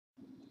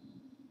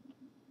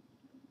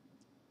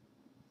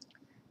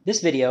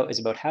This video is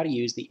about how to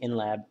use the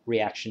InLab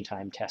reaction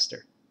time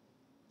tester.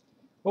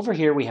 Over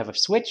here we have a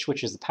switch,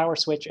 which is the power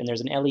switch, and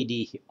there's an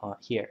LED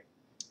here.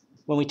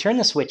 When we turn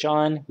the switch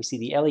on, we see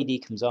the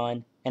LED comes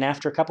on, and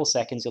after a couple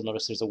seconds you'll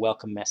notice there's a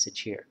welcome message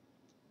here.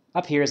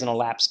 Up here is an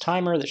elapsed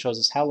timer that shows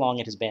us how long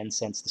it has been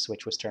since the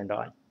switch was turned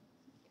on.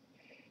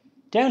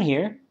 Down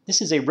here,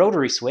 this is a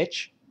rotary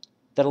switch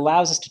that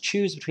allows us to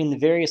choose between the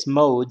various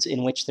modes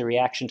in which the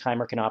reaction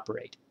timer can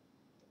operate.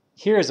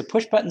 Here is a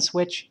push button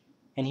switch,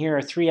 and here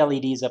are 3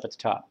 LEDs up at the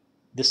top.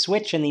 The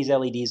switch and these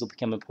LEDs will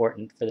become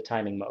important for the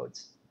timing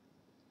modes.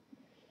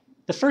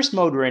 The first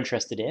mode we're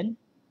interested in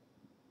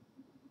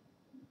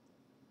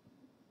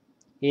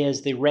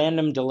is the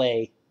random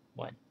delay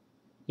one.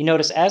 You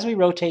notice as we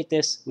rotate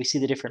this, we see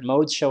the different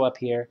modes show up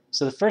here.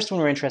 So the first one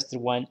we're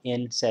interested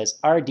in says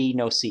RD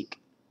no seq.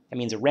 That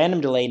means a random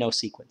delay, no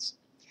sequence.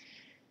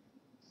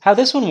 How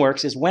this one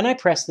works is when I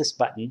press this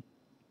button,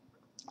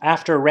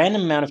 after a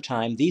random amount of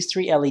time, these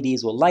 3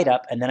 LEDs will light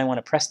up, and then I want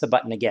to press the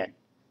button again.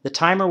 The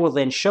timer will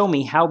then show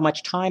me how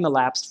much time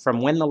elapsed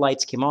from when the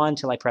lights came on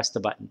till I pressed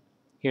the button.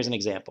 Here's an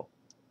example.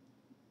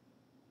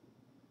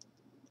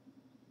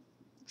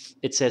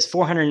 It says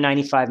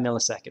 495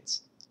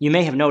 milliseconds. You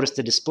may have noticed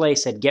the display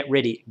said get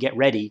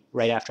ready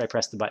right after I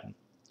pressed the button.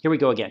 Here we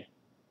go again.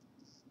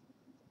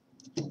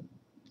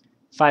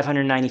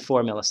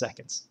 594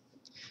 milliseconds.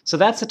 So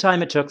that's the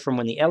time it took from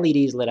when the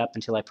LEDs lit up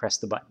until I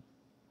pressed the button.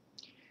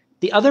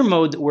 The other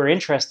mode that we're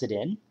interested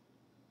in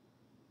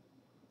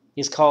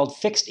is called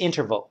fixed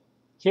interval.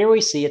 Here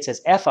we see it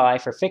says FI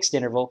for fixed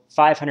interval,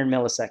 500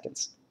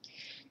 milliseconds.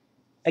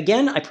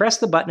 Again, I press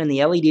the button and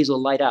the LEDs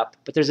will light up,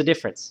 but there's a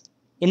difference.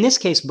 In this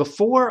case,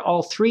 before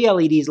all 3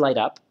 LEDs light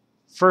up,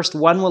 first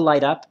one will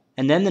light up,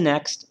 and then the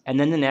next,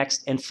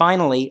 and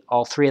finally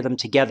all 3 of them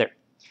together.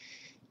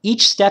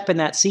 Each step in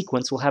that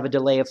sequence will have a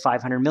delay of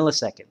 500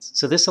 milliseconds.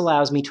 So this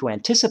allows me to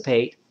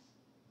anticipate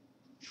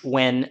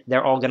when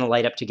they're all going to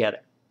light up together.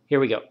 Here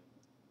we go.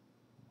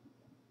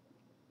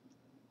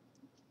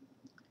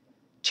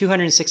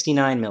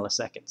 269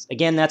 milliseconds.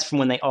 Again, that's from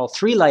when they all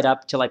 3 light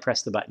up till I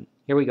press the button.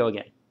 Here we go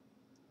again.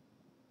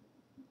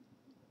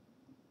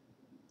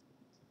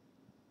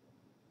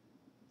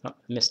 Oh,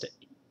 I missed it.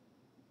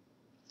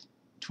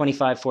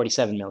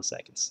 2547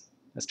 milliseconds.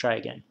 Let's try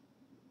again.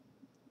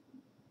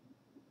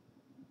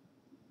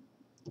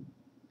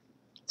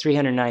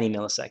 390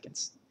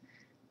 milliseconds.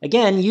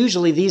 Again,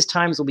 usually these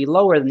times will be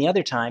lower than the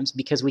other times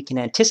because we can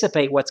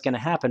anticipate what's going to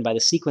happen by the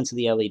sequence of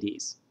the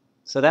LEDs.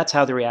 So that's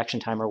how the reaction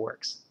timer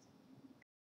works.